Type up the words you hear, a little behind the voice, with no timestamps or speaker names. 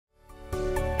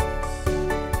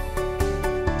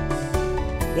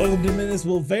Welcome to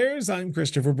Municipal Affairs. I'm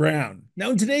Christopher Brown. Now,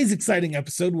 in today's exciting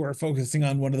episode, we're focusing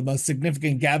on one of the most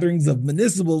significant gatherings of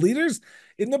municipal leaders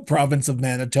in the province of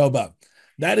Manitoba.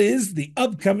 That is the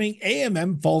upcoming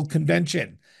AMM Fall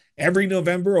Convention. Every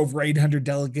November, over 800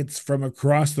 delegates from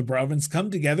across the province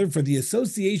come together for the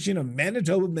Association of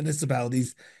Manitoba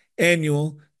Municipalities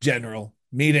annual general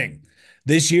meeting.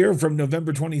 This year, from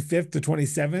November 25th to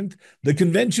 27th, the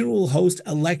convention will host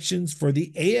elections for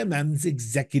the AMM's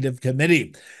executive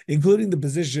committee, including the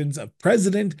positions of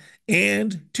president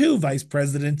and two vice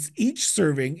presidents, each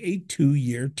serving a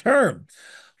 2-year term.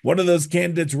 One of those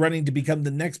candidates running to become the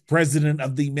next president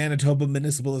of the Manitoba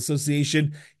Municipal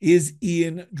Association is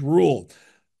Ian Drul,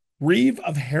 Reeve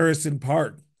of Harrison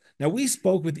Park. Now, we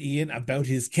spoke with Ian about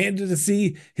his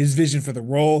candidacy, his vision for the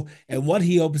role, and what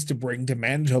he hopes to bring to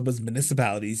Manitoba's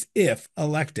municipalities if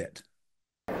elected.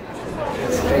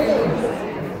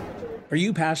 Are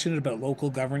you passionate about local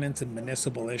governance and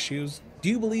municipal issues? Do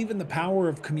you believe in the power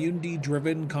of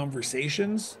community-driven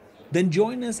conversations? Then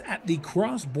join us at the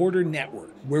Cross Border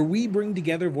Network, where we bring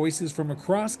together voices from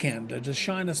across Canada to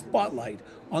shine a spotlight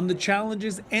on the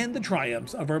challenges and the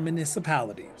triumphs of our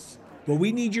municipalities. But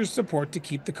we need your support to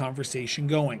keep the conversation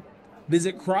going.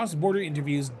 Visit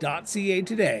crossborderinterviews.ca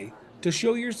today to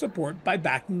show your support by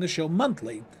backing the show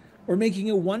monthly or making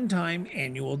a one-time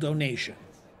annual donation.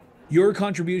 Your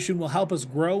contribution will help us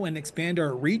grow and expand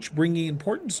our reach, bringing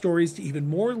important stories to even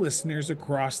more listeners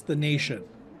across the nation.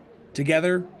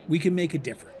 Together, we can make a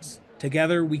difference.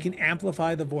 Together, we can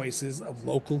amplify the voices of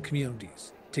local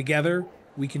communities. Together,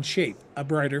 we can shape a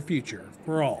brighter future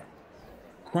for all.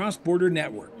 Cross Border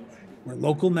Network, where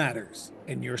local matters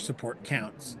and your support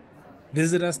counts.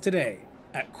 Visit us today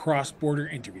at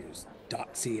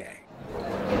crossborderinterviews.ca.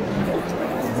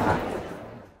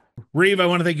 Reeve, I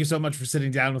want to thank you so much for sitting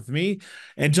down with me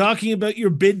and talking about your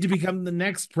bid to become the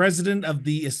next president of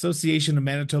the Association of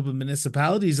Manitoba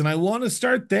Municipalities. And I want to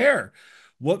start there.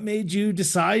 What made you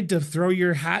decide to throw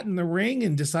your hat in the ring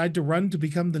and decide to run to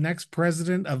become the next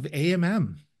president of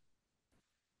AMM?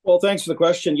 Well, thanks for the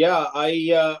question. Yeah,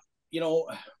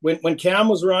 when Cam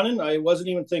was running, I wasn't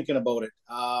even thinking about it.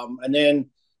 And then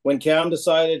when Cam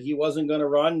decided he wasn't going to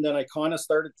run, then I kind of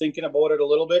started thinking about it a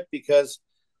little bit because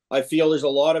I feel there's a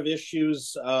lot of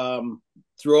issues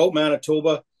throughout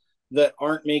Manitoba that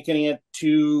aren't making it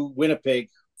to Winnipeg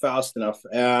fast enough.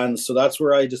 And so that's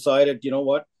where I decided, you know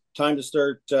what, time to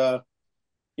start,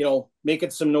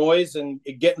 making some noise and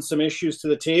getting some issues to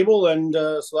the table. And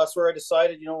so that's where I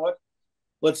decided, you know what,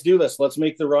 let's do this. Let's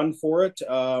make the run for it.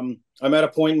 I'm at a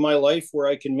point in my life where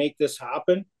I can make this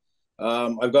happen.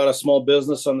 I've got a small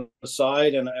business on the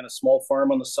side and a small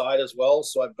farm on the side as well.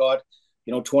 So I've got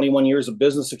 21 years of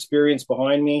business experience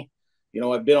behind me.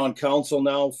 I've been on council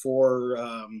now for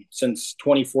since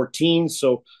 2014.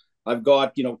 So I've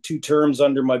got, 2 terms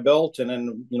under my belt and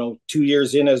then, 2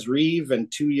 years in as Reeve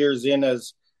and 2 years in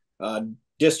as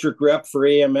district rep for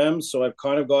AMM. So I've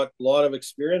kind of got a lot of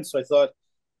experience. So I thought,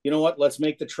 you know what, let's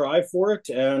make the try for it.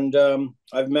 And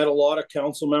I've met a lot of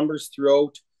council members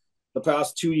throughout the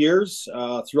past 2 years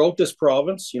throughout this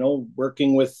province,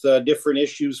 working with different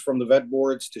issues from the vet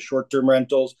boards to short-term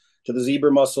rentals to the zebra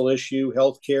mussel issue,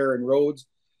 healthcare and roads.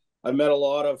 I've met a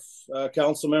lot of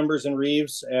council members and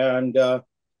Reeves, and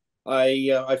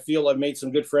I feel I've made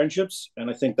some good friendships. And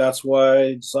I think that's why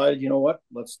I decided, you know what,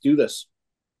 let's do this.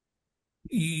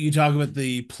 You talk about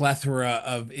the plethora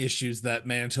of issues that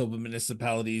Manitoba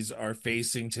municipalities are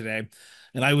facing today.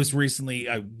 And I was recently,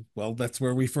 that's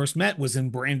where we first met, was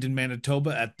in Brandon,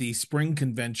 Manitoba at the spring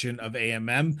convention of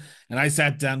AMM. And I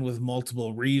sat down with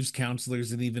multiple Reeves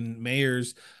councillors and even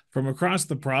mayors from across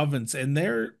the province. And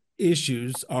their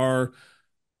issues are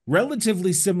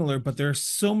relatively similar, but there are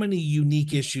so many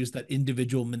unique issues that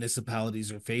individual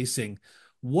municipalities are facing.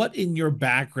 What in your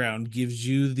background gives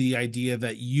you the idea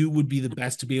that you would be the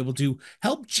best to be able to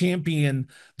help champion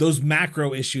those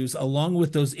macro issues along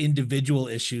with those individual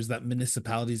issues that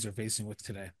municipalities are facing with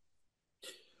today?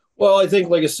 Well, I think,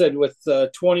 like I said, with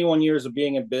 21 years of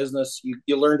being in business,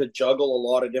 you learn to juggle a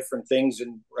lot of different things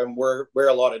and wear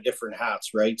a lot of different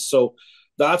hats, right? So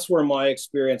that's where my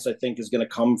experience, I think, is going to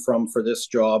come from for this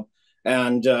job,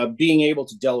 and being able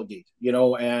to delegate,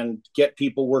 and get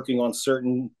people working on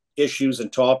certain issues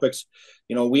and topics.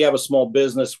 We have a small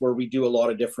business where we do a lot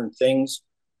of different things.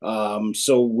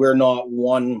 So we're not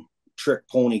one trick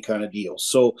pony kind of deal.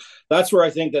 So that's where I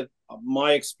think that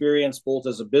my experience, both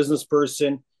as a business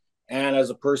person and as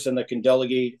a person that can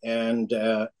delegate and,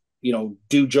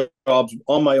 do jobs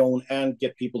on my own and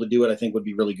get people to do it, I think would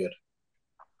be really good.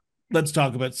 Let's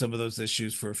talk about some of those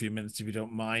issues for a few minutes, if you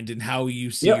don't mind, and how you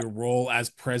see Yeah. your role as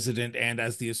president and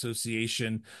as the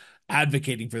association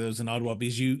advocating for those in Ottawa,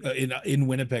 because you in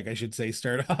Winnipeg, I should say,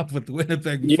 start off with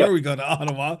Winnipeg Yeah. before we go to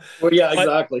Ottawa. Well, yeah, But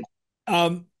exactly.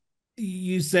 um,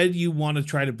 you said you want to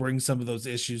try to bring some of those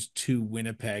issues to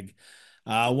Winnipeg.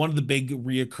 One of the big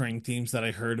reoccurring themes that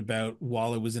I heard about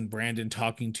while I was in Brandon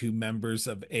talking to members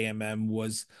of AMM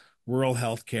was rural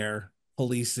healthcare,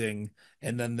 policing,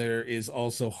 and then there is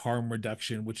also harm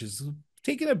reduction, which is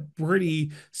taking a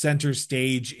pretty center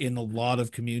stage in a lot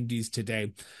of communities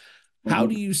today. How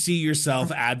do Mhm. you see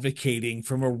yourself advocating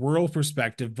from a rural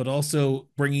perspective, but also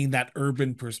bringing that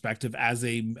urban perspective as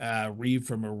a Reeve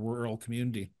from a rural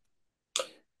community?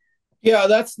 Yeah,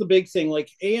 that's the big thing. Like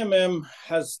AMM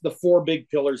has the four big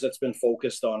pillars that's been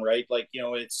focused on, right? Like,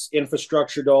 it's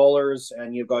infrastructure dollars,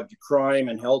 and you've got your crime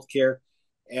and healthcare,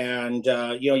 and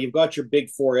you've got your big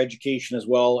four education as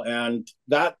well, and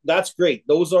that's great.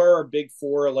 Those are our big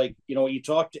four. Like, you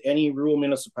talk to any rural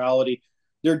municipality,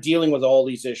 they're dealing with all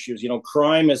these issues.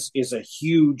 Crime is a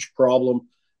huge problem,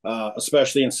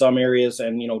 especially in some areas,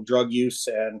 and drug use,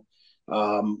 and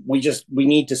we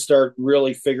need to start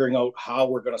really figuring out how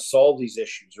we're going to solve these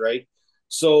issues, right?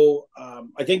 So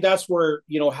I think that's where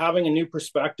having a new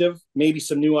perspective, maybe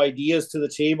some new ideas to the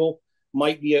table,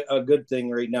 might be a good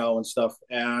thing right now and stuff.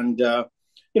 And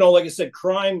like I said,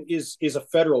 crime is a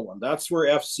federal one. That's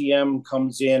where FCM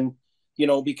comes in.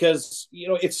 Because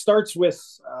it starts with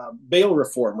bail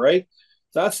reform, right?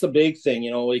 That's the big thing.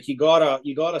 Like you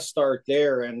gotta start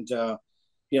there, and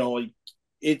you know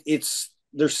it's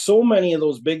there's so many of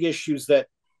those big issues that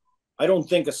I don't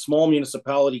think a small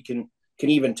municipality can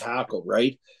even tackle,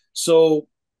 right? So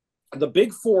the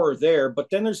big four are there, but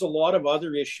then there's a lot of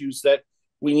other issues that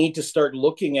we need to start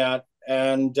looking at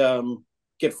and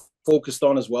get focused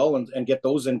on as well, and get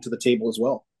those into the table as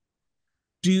well.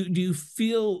 Do you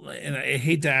feel, and I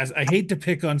hate to ask, I hate to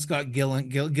pick on Scott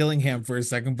Gillingham for a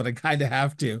second, but I kind of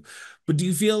have to. But do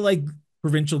you feel like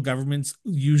provincial governments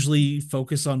usually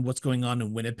focus on what's going on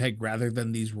in Winnipeg rather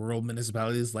than these rural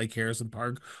municipalities like Harrison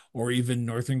Park or even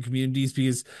northern communities?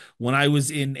 Because when I was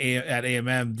at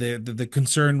AMM, the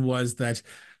concern was that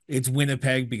it's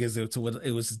Winnipeg because it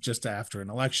was just after an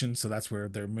election, so that's where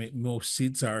their most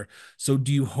seats are. So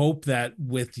do you hope that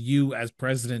with you as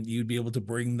president, you'd be able to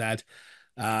bring that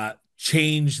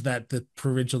change that the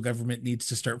provincial government needs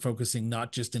to start focusing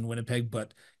not just in Winnipeg,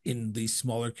 but in these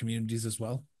smaller communities as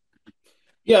well?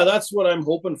 Yeah, that's what I'm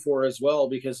hoping for as well.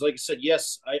 Because, like I said,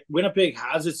 yes, Winnipeg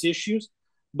has its issues,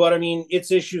 but I mean,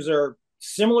 its issues are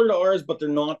similar to ours, but they're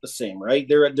not the same, right?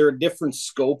 They're a different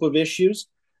scope of issues.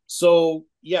 So,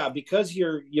 yeah, because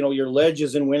your ledge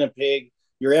is in Winnipeg,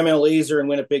 your MLAs are in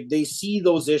Winnipeg. They see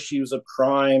those issues of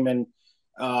crime and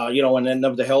and then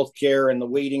of the healthcare and the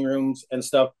waiting rooms and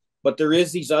stuff. But there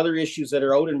is these other issues that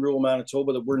are out in rural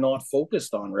Manitoba that we're not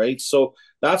focused on, right? So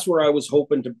that's where I was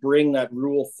hoping to bring that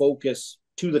rural focus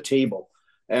to the table,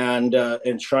 and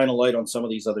shine a light on some of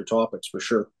these other topics for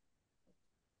sure.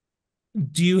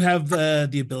 Do you have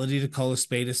the ability to call a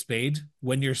spade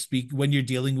when you're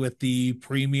dealing with the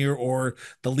premier or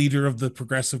the leader of the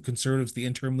Progressive Conservatives, the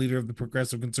interim leader of the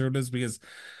Progressive Conservatives? Because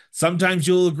sometimes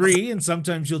you'll agree and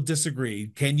sometimes you'll disagree.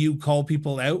 Can you call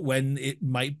people out when it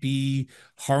might be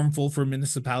harmful for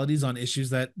municipalities on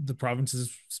issues that the province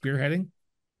is spearheading?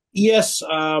 Yes,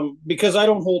 because I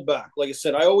don't hold back. Like I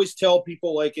said, I always tell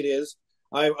people like it is.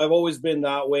 I've always been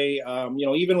that way.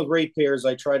 Even with ratepayers,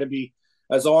 I try to be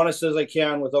as honest as I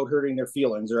can without hurting their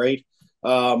feelings, right?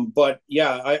 But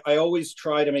yeah, I always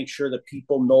try to make sure that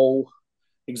people know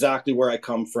exactly where I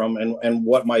come from, and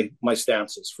what my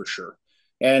stance is for sure.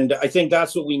 And I think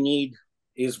that's what we need.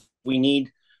 Is we need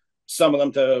some of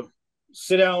them to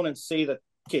sit down and say that,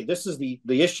 okay, this is the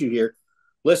issue here.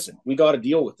 Listen, we got to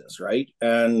deal with this, right?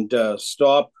 And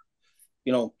stop,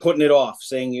 putting it off,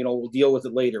 saying, we'll deal with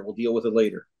it later. We'll deal with it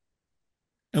later.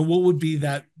 And what would be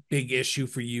that big issue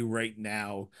for you right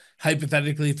now?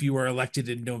 Hypothetically, if you were elected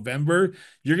in November,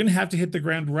 you're going to have to hit the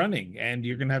ground running, and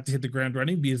you're going to have to hit the ground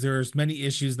running because there's many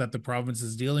issues that the province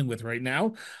is dealing with right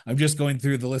now. I'm just going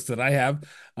through the list that I have.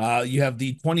 You have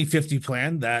the 2050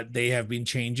 plan that they have been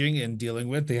changing and dealing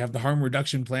with. They have the harm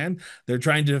reduction plan. They're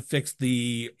trying to fix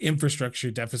the infrastructure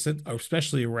deficit,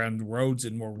 especially around roads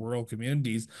in more rural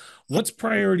communities. What's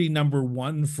priority number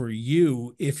one for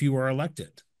you if you are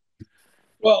elected?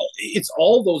 Well, it's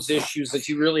all those issues that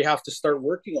you really have to start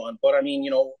working on. But I mean,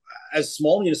 as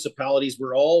small municipalities,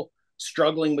 we're all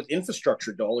struggling with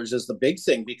infrastructure dollars as the big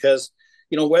thing, because,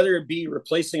 whether it be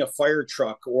replacing a fire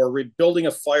truck or rebuilding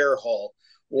a fire hall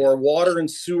or water and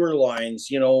sewer lines,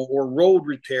 or road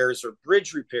repairs or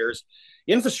bridge repairs,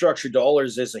 infrastructure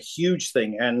dollars is a huge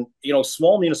thing. And,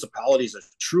 small municipalities are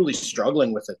truly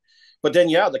struggling with it. But then,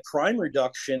 yeah, the crime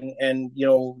reduction and,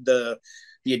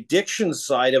 the addiction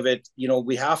side of it,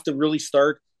 we have to really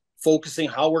start focusing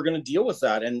how we're going to deal with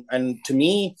that. And to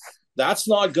me, that's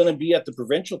not going to be at the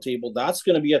provincial table. That's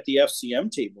going to be at the FCM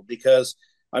table because,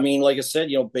 I mean, like I said,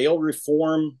 bail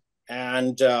reform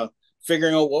and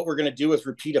figuring out what we're going to do with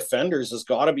repeat offenders has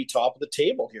got to be top of the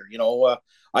table here.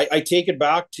 I take it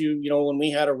back to, when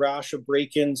we had a rash of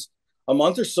break-ins a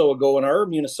month or so ago in our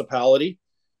municipality,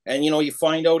 and, you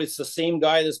find out it's the same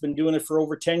guy that's been doing it for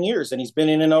over 10 years and he's been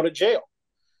in and out of jail.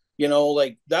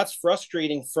 Like that's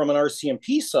frustrating from an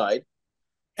RCMP side.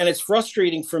 And it's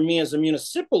frustrating for me as a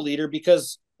municipal leader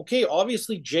because, okay,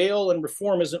 obviously jail and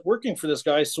reform isn't working for this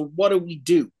guy. So what do we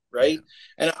do? Right.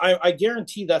 Yeah. And I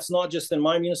guarantee that's not just in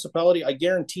my municipality. I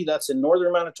guarantee that's in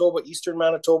northern Manitoba, eastern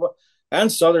Manitoba, and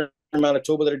southern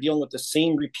Manitoba that are dealing with the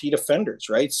same repeat offenders.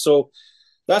 Right. So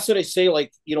that's what I say.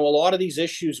 Like, a lot of these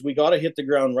issues, we got to hit the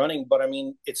ground running. But I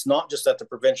mean, it's not just at the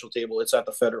provincial table, it's at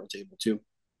the federal table too.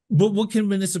 But what can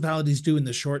municipalities do in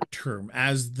the short term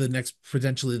as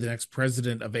potentially the next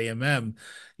president of AMM?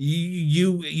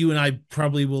 You and I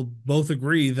probably will both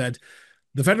agree that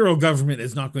the federal government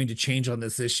is not going to change on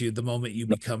this issue the moment you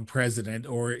become president,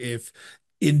 or if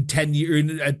in 10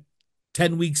 years,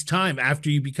 10 weeks time after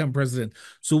you become president.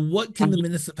 So what can the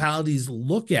municipalities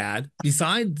look at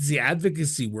besides the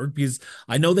advocacy work? Because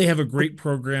I know they have a great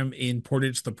program in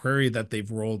Portage the Prairie that they've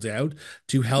rolled out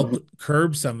to help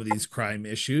curb some of these crime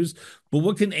issues. But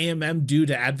what can AMM do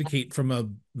to advocate from a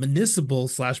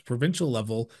municipal/provincial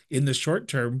level in the short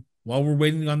term while we're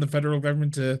waiting on the federal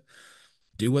government to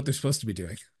do what they're supposed to be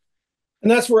doing? And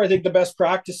that's where I think the best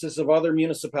practices of other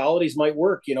municipalities might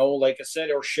work, like I said,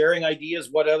 or sharing ideas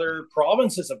what other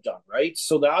provinces have done, right?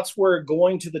 So that's where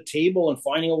going to the table and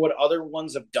finding out what other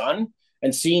ones have done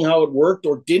and seeing how it worked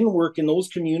or didn't work in those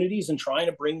communities and trying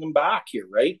to bring them back here,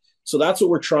 right? So that's what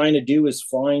we're trying to do is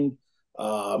find,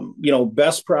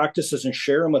 best practices and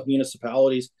share them with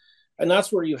municipalities. And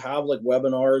that's where you have like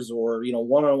webinars or,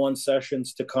 one-on-one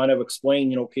sessions to kind of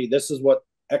explain, okay, this is what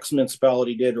X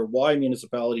municipality did or Y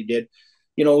municipality did.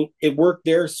 It worked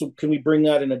there. So can we bring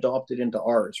that and adopt it into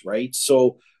ours? Right.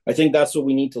 So I think that's what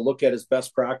we need to look at as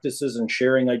best practices and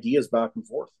sharing ideas back and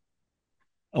forth.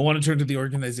 I want to turn to the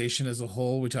organization as a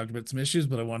whole. We talked about some issues,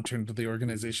 but I want to turn to the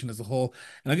organization as a whole.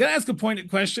 And I'm going to ask a pointed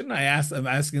question. I'm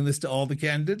asking this to all the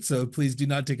candidates, so please do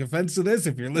not take offense to this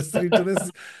if you're listening to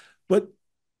this. But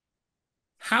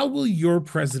how will your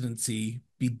presidency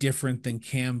be different than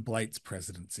Cam Blight's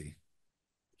presidency?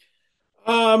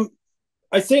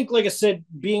 I think, like I said,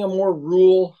 being a more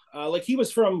rural, like he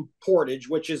was from Portage,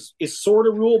 which is sort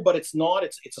of rural, but it's not.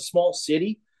 It's a small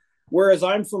city. Whereas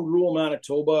I'm from rural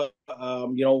Manitoba,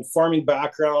 farming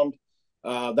background.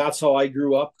 That's how I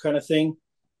grew up, kind of thing.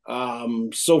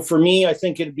 So for me, I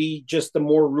think it'd be just a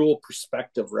more rural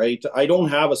perspective, right? I don't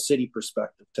have a city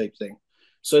perspective type thing.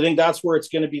 So I think that's where it's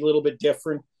going to be a little bit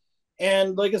different.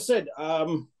 And like I said,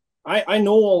 I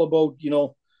know all about,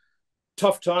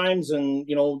 tough times and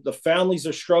the families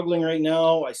are struggling right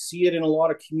now. I see it in a lot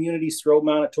of communities throughout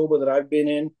Manitoba that I've been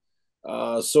in.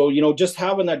 So just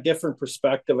having that different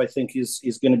perspective I think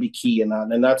is going to be key in that,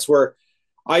 and that's where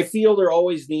I feel there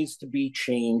always needs to be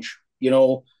change.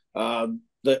 The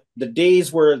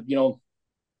days where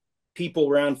people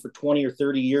ran for 20 or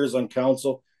 30 years on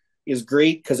council is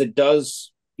great because it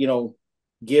does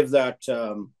give that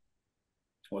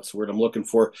what's the word I'm looking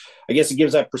for, I guess it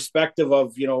gives that perspective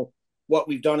of what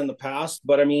we've done in the past.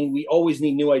 But I mean, we always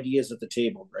need new ideas at the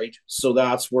table, right? So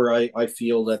that's where I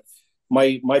feel that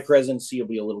my presidency will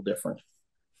be a little different.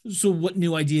 So what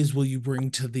new ideas will you bring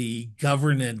to the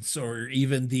governance or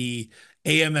even the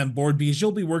AMM board? Because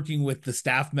you'll be working with the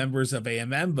staff members of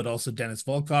AMM, but also Dennis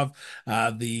Volkov,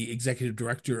 the executive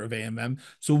director of AMM.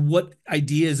 So what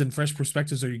ideas and fresh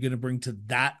perspectives are you going to bring to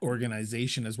that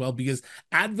organization as well? Because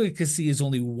advocacy is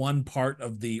only one part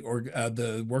of the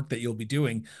work that you'll be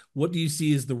doing. What do you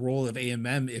see as the role of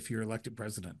AMM if you're elected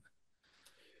president?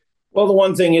 Well, the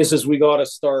one thing is we got to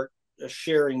start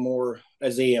sharing more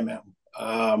as AMM.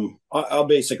 I'll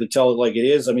basically tell it like it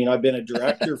is. I mean, I've been a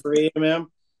director for AMM,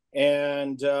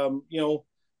 and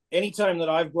anytime that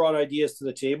I've brought ideas to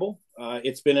the table,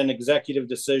 it's been an executive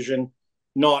decision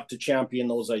not to champion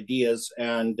those ideas.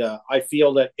 And I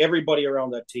feel that everybody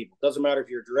around that table, doesn't matter if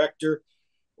you're a director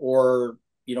or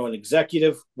an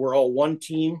executive, we're all one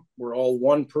team, we're all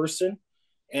one person,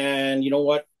 and you know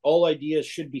what? All ideas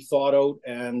should be thought out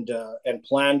and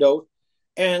planned out.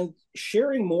 And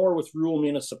sharing more with rural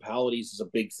municipalities is a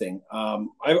big thing.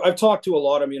 I've talked to a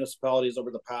lot of municipalities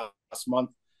over the past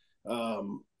month,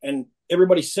 And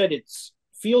everybody said it's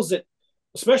feels that,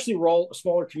 especially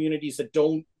smaller communities that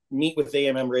don't meet with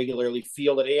AMM regularly,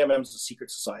 feel that AMM is a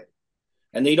secret society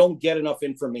and they don't get enough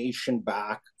information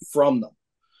back from them.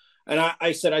 And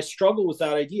I said, I struggle with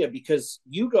that idea because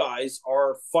you guys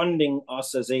are funding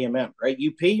us as AMM, right?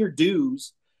 You pay your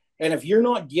dues. And if you're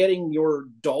not getting your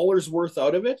dollars worth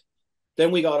out of it,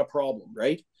 then we got a problem,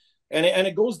 right? And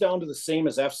it goes down to the same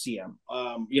as FCM.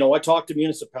 I talk to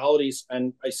municipalities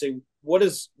and I say, what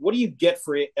do you get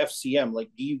for FCM?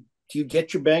 Like, do you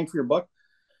get your bang for your buck?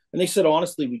 And they said,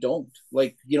 honestly, we don't.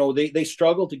 Like, they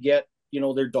struggle to get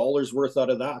their dollars worth out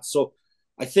of that. So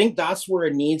I think that's where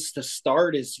it needs to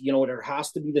start. Is there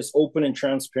has to be this open and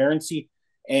transparency,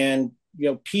 and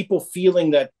people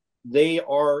feeling that they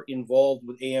are involved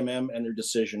with AMM and their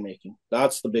decision making.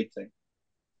 That's the big thing.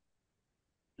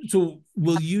 So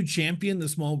will you champion the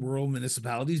small rural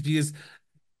municipalities? Because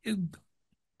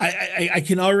I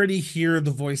can already hear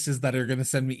the voices that are going to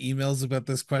send me emails about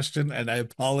this question, and I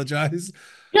apologize.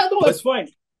 Yeah, no, But that's fine.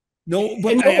 no,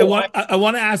 but And I no, want I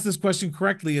want to ask this question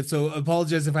correctly, and so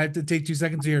apologize if I have to take 2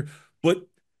 seconds here. But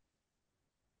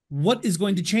what is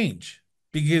going to change?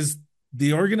 Because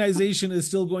the organization is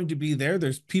still going to be there.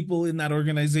 There's people in that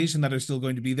organization that are still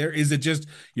going to be there. Is it just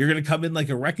you're going to come in like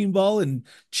a wrecking ball and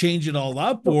change it all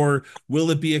up, or will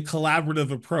it be a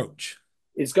collaborative approach?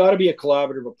 it's got to be a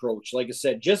collaborative approach. Like I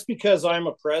said, just because I'm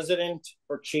a president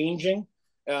or changing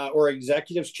or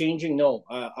executives changing, no,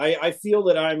 I feel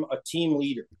that I'm a team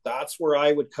leader. That's where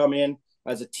I would come in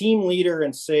as a team leader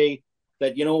and say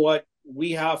that, you know what,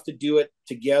 we have to do it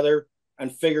together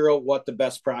and figure out what the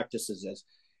best practices is.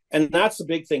 And that's the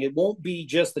big thing. It won't be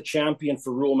just the champion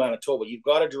for rural Manitoba. You've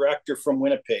got a director from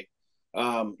Winnipeg.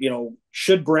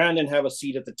 Should Brandon have a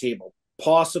seat at the table?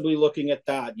 Possibly looking at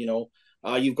that.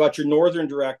 You've got your northern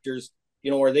directors.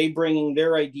 Are they bringing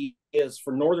their ideas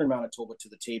for northern Manitoba to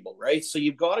the table, right? So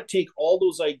you've got to take all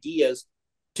those ideas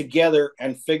together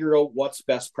and figure out what's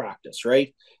best practice,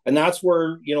 right? And that's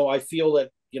where I feel that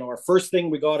our first thing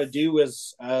we got to do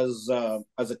is as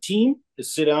a team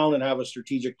is sit down and have a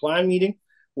strategic plan meeting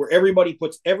where everybody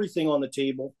puts everything on the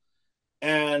table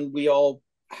and we all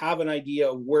have an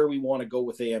idea of where we want to go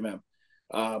with AMM.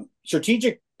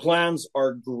 Strategic plans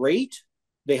are great.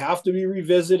 They have to be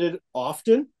revisited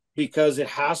often because it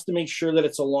has to make sure that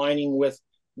it's aligning with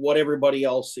what everybody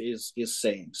else is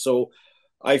saying. So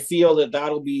I feel that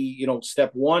that'll be,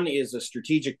 step one is a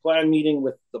strategic plan meeting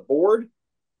with the board,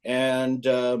 and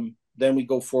then we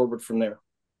go forward from there.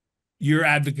 Your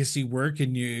advocacy work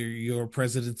and your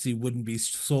presidency wouldn't be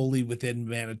solely within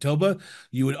Manitoba.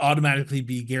 You would automatically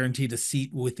be guaranteed a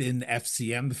seat within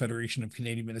FCM, the Federation of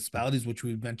Canadian Municipalities, which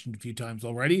we've mentioned a few times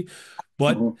already.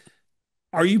 But Mm-hmm.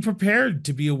 are you prepared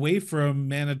to be away from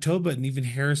Manitoba and even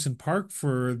Harrison Park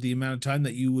for the amount of time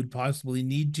that you would possibly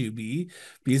need to be?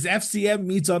 Because FCM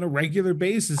meets on a regular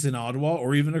basis in Ottawa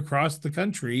or even across the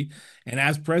country. And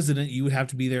as president, you would have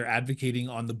to be there advocating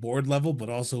on the board level, but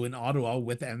also in Ottawa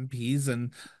with MPs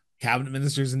and cabinet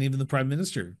ministers and even the prime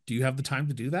minister. Do you have the time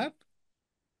to do that?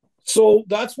 So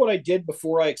that's what I did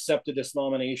before I accepted this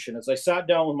nomination. As I sat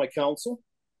down with my council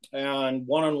and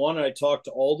one on one, I talked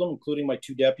to all of them, including my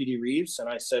two deputy Reeves, and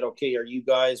I said, "Okay, are you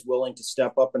guys willing to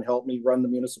step up and help me run the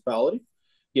municipality?"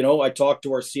 I talked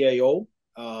to our CAO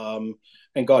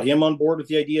and got him on board with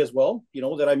the idea as well.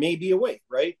 That I may be away,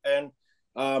 right? And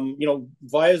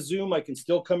via Zoom, I can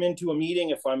still come into a meeting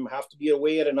if I have to be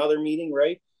away at another meeting,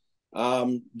 right?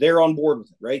 They're on board with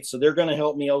it, right? So they're going to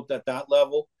help me out at that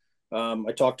level.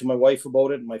 I talked to my wife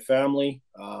about it and my family.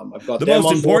 I've got The them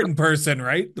most on board. important person,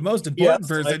 right? The most important Yes,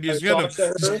 person. You I should talked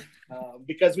have. to her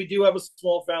because we do have a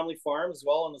small family farm as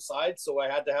well on the side, so I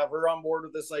had to have her on board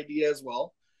with this idea as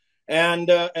well. And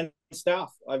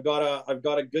staff, I've got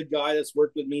a good guy that's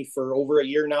worked with me for over a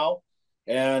year now,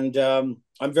 and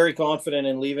I'm very confident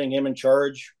in leaving him in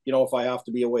charge. If I have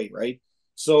to be away, right?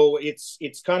 So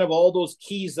it's kind of all those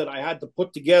keys that I had to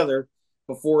put together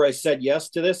before I said yes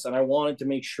to this, and I wanted to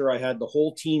make sure I had the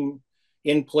whole team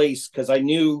in place because I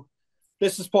knew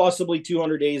this is possibly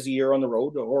 200 days a year on the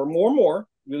road or more.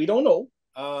 We don't know,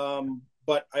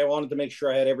 but I wanted to make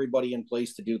sure I had everybody in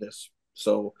place to do this.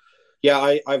 So, yeah,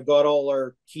 I've got all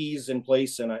our keys in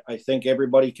place, and I think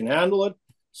everybody can handle it.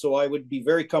 So I would be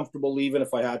very comfortable leaving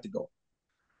if I had to go.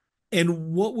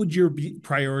 And what would your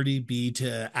priority be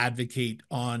to advocate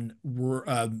on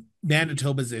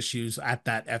Manitoba's issues at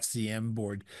that FCM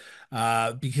board,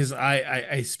 because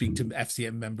I speak to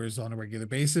FCM members on a regular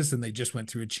basis, and they just went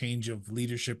through a change of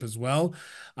leadership as well.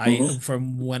 I Mm-hmm.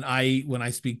 from when I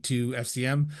speak to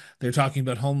FCM, they're talking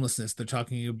about homelessness, they're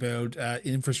talking about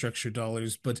infrastructure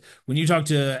dollars, but when you talk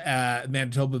to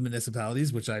Manitoba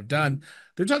municipalities, which I've done,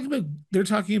 they're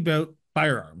talking about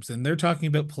firearms, and they're talking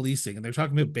about policing, and they're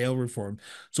talking about bail reform.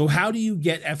 So how do you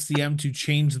get FCM to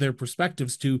change their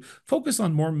perspectives to focus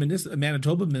on more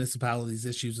Manitoba municipalities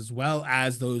issues as well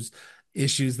as those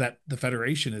issues that the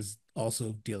Federation is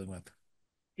also dealing with?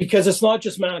 Because it's not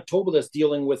just Manitoba that's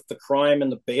dealing with the crime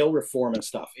and the bail reform and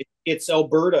stuff. It's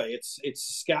Alberta, it's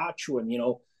Saskatchewan,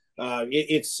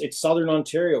 it's Southern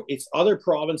Ontario. It's other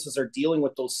provinces are dealing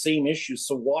with those same issues.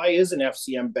 So why isn't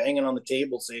FCM banging on the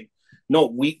table saying, no,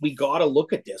 we got to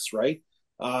look at this, right?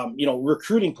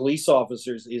 Recruiting police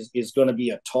officers is going to be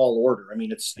a tall order. I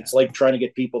mean, it's like trying to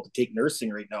get people to take nursing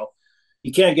right now.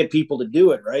 You can't get people to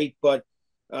do it, right? But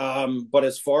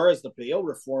as far as the bail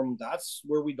reform, that's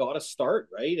where we got to start,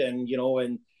 right?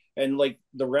 And like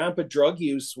the rampant drug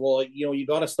use, well, you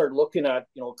got to start looking at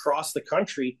across the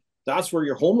country. That's where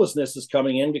your homelessness is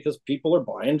coming in because people are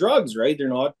buying drugs, right? They're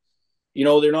not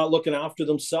looking after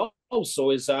themselves.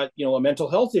 So is that a mental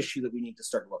health issue that we need to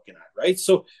start looking at, right?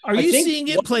 So Are I you think seeing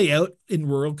it play out in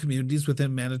rural communities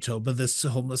within Manitoba, this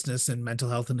homelessness and mental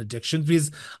health and addictions?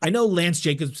 Because I know Lance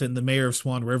Jacobson, the mayor of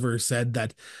Swan River, said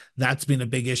that that's been a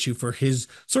big issue for his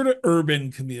sort of urban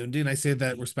community. And I say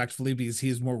that respectfully because he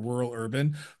is more rural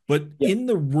urban. But yeah, in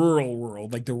the rural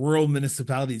world, like the rural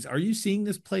municipalities, are you seeing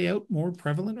this play out more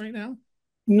prevalent right now?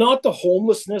 not the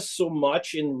homelessness so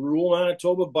much in rural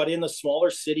Manitoba, but in the smaller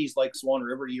cities like Swan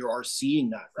River, you are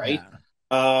seeing that, right?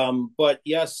 Yeah. But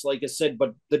yes, like I said,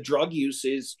 but the drug use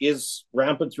is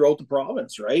rampant throughout the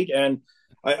province, right? And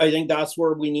I think that's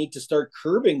where we need to start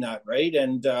curbing that, right?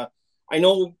 And I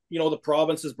know the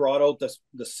province has brought out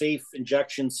the safe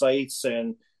injection sites,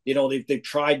 and they've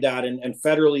tried that, and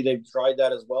federally they've tried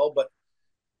that as well. But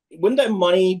wouldn't that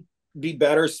money be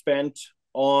better spent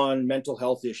on mental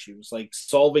health issues, like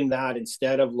solving that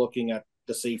instead of looking at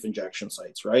the safe injection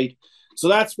sites, right? So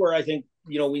that's where I think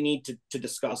we need to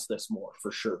discuss this more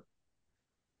for sure.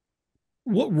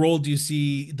 What role do you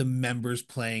see the members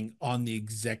playing on the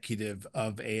executive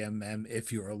of AMM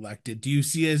if you're elected? Do you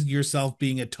see as yourself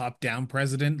being a top-down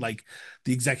president, like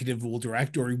the executive will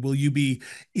direct, or will you be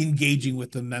engaging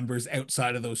with the members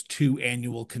outside of those two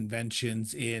annual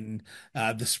conventions in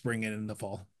the spring and in the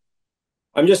fall?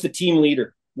 I'm just a team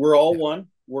leader. We're all Yeah. one.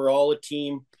 We're all a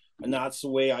team, and that's the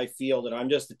way I feel. That I'm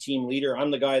just a team leader.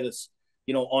 I'm the guy that's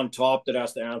on top that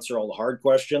has to answer all the hard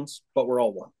questions. But we're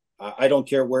all one. I don't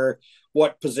care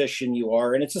what position you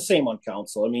are, and it's the same on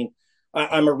council. I mean,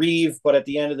 I'm a Reeve, but at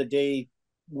the end of the day,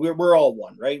 we're all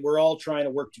one, right? We're all trying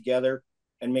to work together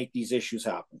and make these issues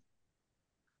happen.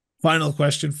 Final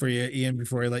question for you, Ian,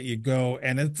 before I let you go.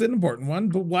 And it's an important one,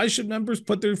 but why should members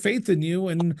put their faith in you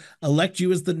and elect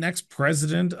you as the next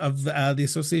president of the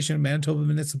Association of Manitoba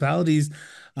Municipalities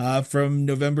from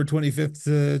November 25th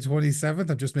to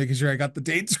 27th? I'm just making sure I got the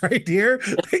dates right here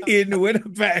in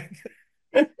Winnipeg.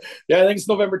 Yeah, I think it's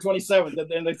November 27th,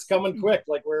 and it's coming quick.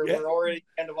 Like we're Yeah. we're already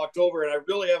end of October, and I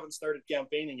really haven't started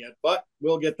campaigning yet, but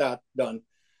we'll get that done.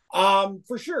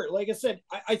 For sure. Like I said,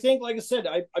 I think, like I said,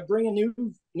 I bring a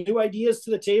new ideas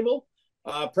to the table,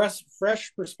 press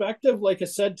fresh perspective, like I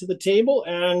said, to the table,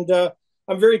 and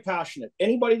I'm very passionate.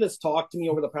 Anybody that's talked to me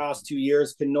over the past 2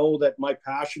 years can know that my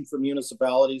passion for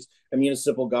municipalities and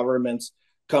municipal governments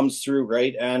comes through,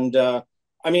 right? And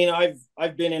I mean,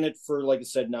 I've been in it for, like I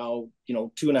said, now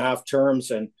 2.5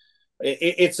 terms, and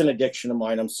it's an addiction of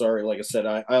mine. I'm sorry. Like I said,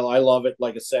 I love it.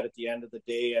 Like I said, at the end of the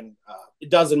day, and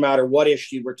it doesn't matter what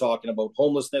issue we're talking about: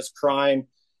 homelessness, crime,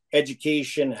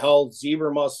 education, health,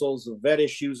 zebra mussels, the vet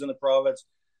issues in the province.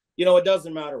 It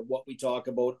doesn't matter what we talk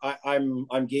about.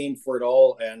 I'm game for it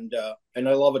all, and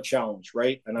I love a challenge,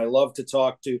 right? And I love to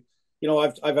talk to.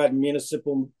 I've had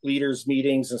municipal leaders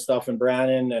meetings and stuff in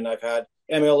Brandon, and I've had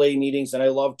MLA meetings, and I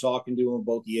love talking to them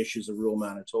about the issues of rural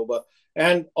Manitoba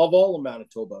and of all of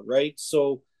Manitoba, right?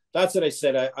 So that's what I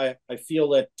said. I feel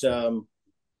that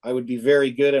I would be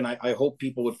very good, and I hope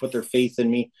people would put their faith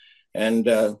in me. And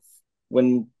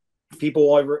when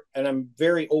people ever, and I'm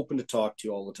very open to talk to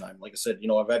you all the time. Like I said,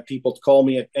 I've had people call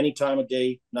me at any time of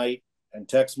day, night, and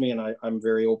text me, and I'm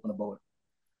very open about it.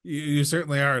 You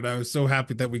certainly are, and I was so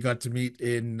happy that we got to meet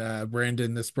in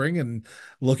Brandon this spring, and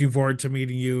looking forward to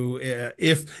meeting you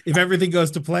if everything goes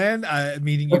to plan.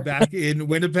 Meeting you back in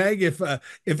Winnipeg if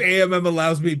AMM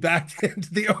allows me back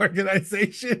into the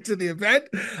organization to the event.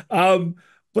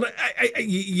 But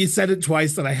you said it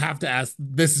twice that I have to ask.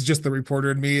 This is just the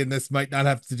reporter in me, and this might not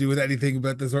have to do with anything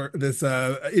about this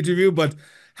interview. But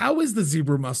how is the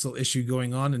zebra mussel issue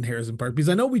going on in Harrison Park? Because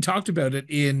I know we talked about it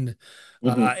in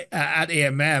Mhm. at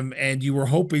AMM, and you were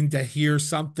hoping to hear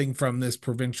something from this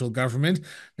provincial government.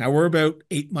 Now we're about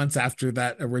 8 months after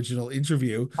that original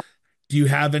interview. Do you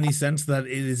have any sense that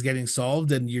it is getting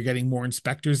solved and you're getting more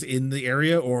inspectors in the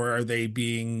area, or are they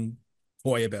being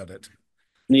coy about it?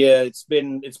 Yeah, it's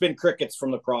been crickets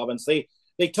from the province. They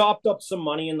topped up some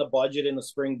money in the budget in the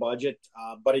spring budget,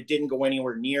 but it didn't go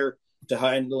anywhere near to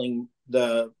handling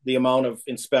the amount of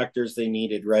inspectors they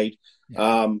needed. Right,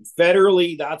 Yeah.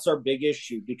 federally, that's our big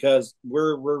issue because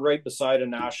we're right beside a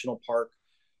national park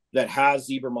that has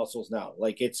zebra mussels now.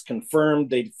 Like it's confirmed,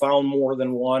 they found more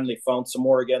than one. They found some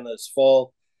more again this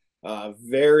fall.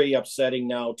 Very upsetting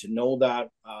now to know that.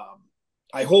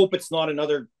 I hope it's not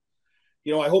another,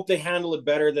 I hope they handle it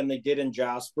better than they did in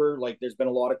Jasper. Like there's been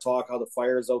a lot of talk how the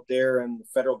fires out there and the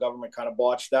federal government kind of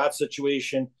botched that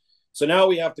situation. So now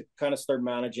we have to kind of start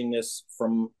managing this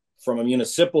from a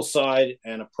municipal side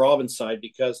and a province side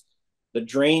because the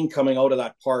drain coming out of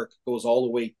that park goes all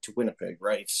the way to Winnipeg,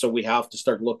 right? So we have to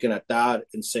start looking at that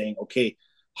and saying, okay,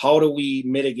 how do we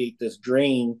mitigate this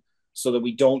drain so that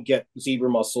we don't get zebra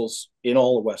mussels in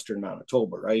all of Western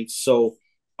Manitoba, right? So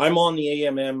I'm on the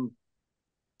AMM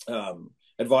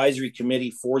advisory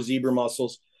committee for zebra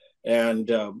mussels, and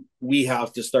we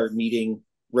have to start meeting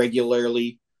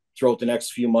regularly throughout the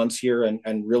next few months here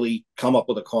and really come up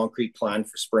with a concrete plan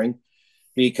for spring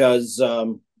because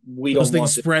we Those don't things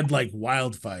want to. spread like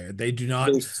wildfire. They do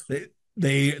not. There's,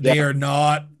 They yeah, are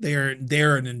not.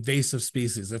 They're an invasive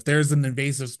species. If there's an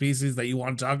invasive species that you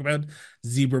want to talk about,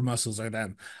 zebra mussels are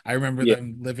them. I remember yeah,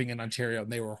 them living in Ontario,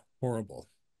 and they were horrible.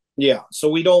 yeah. So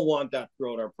we don't want that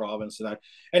throughout our province and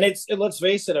let's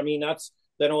face it. I mean, that's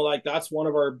one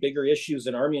of our bigger issues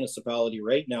in our municipality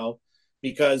right now,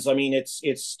 because I mean it's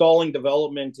stalling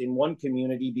development in one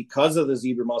community because of the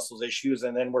zebra mussels issues,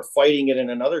 and then we're fighting it in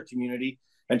another community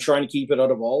and trying to keep it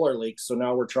out of all our lakes. So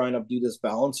now we're trying to do this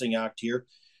balancing act here.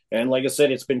 And like I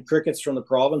said, it's been crickets from the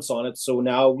province on it. So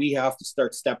now we have to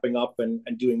start stepping up and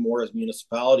doing more as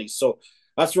municipalities. So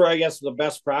that's where I guess the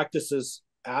best practices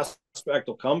aspect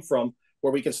will come from,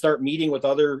 where we can start meeting with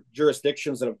other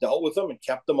jurisdictions that have dealt with them and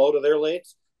kept them out of their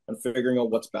lakes and figuring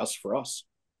out what's best for us.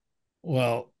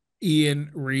 Well, Ian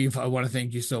Reeve, I want to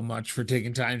thank you so much for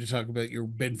taking time to talk about your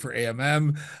bid for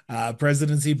AMM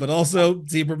presidency, but also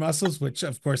zebra mussels, which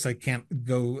of course I can't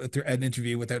go through an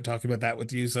interview without talking about that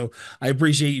with you. So I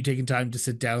appreciate you taking time to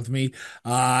sit down with me.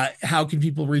 How can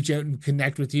people reach out and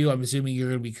connect with you? I'm assuming you're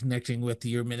going to be connecting with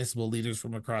your municipal leaders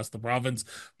from across the province,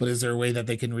 but is there a way that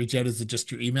they can reach out? Is it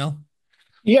just your email?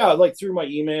 Yeah, like through my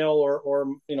email or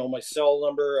my cell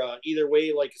number. Either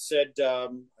way, like I said,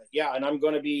 yeah, and I'm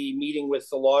going to be meeting with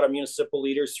a lot of municipal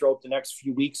leaders throughout the next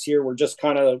few weeks here. We're just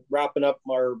kind of wrapping up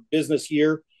our business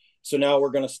year, so now we're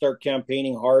going to start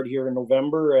campaigning hard here in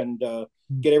November and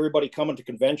get everybody coming to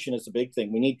convention is a big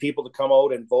thing. We need people to come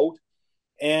out and vote,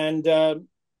 and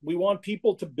we want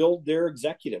people to build their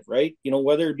executive, right?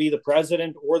 Whether it be the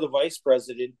president or the vice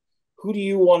president, who do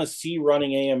you want to see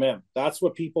running AMM? That's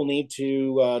what people need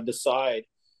to decide,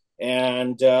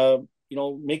 and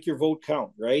make your vote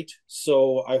count, right?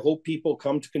 So I hope people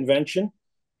come to convention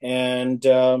and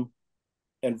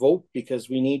and vote because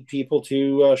we need people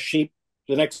to shape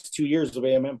the next 2 years of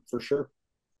AMM for sure.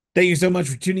 Thank you so much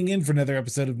for tuning in for another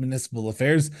episode of Municipal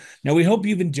Affairs. Now, we hope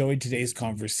you've enjoyed today's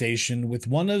conversation with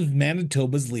one of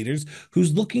Manitoba's leaders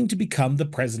who's looking to become the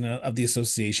president of the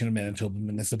Association of Manitoba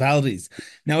Municipalities.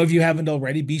 Now, if you haven't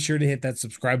already, be sure to hit that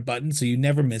subscribe button so you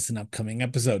never miss an upcoming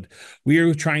episode. We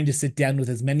are trying to sit down with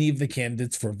as many of the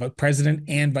candidates for president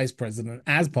and vice president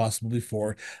as possible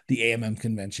before the AMM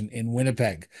convention in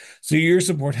Winnipeg. So your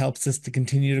support helps us to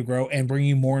continue to grow and bring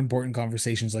you more important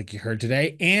conversations like you heard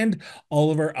today and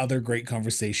all of our other great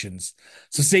conversations.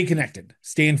 So stay connected,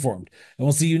 stay informed, and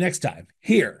we'll see you next time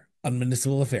here on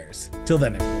Municipal Affairs. Till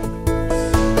then, everyone.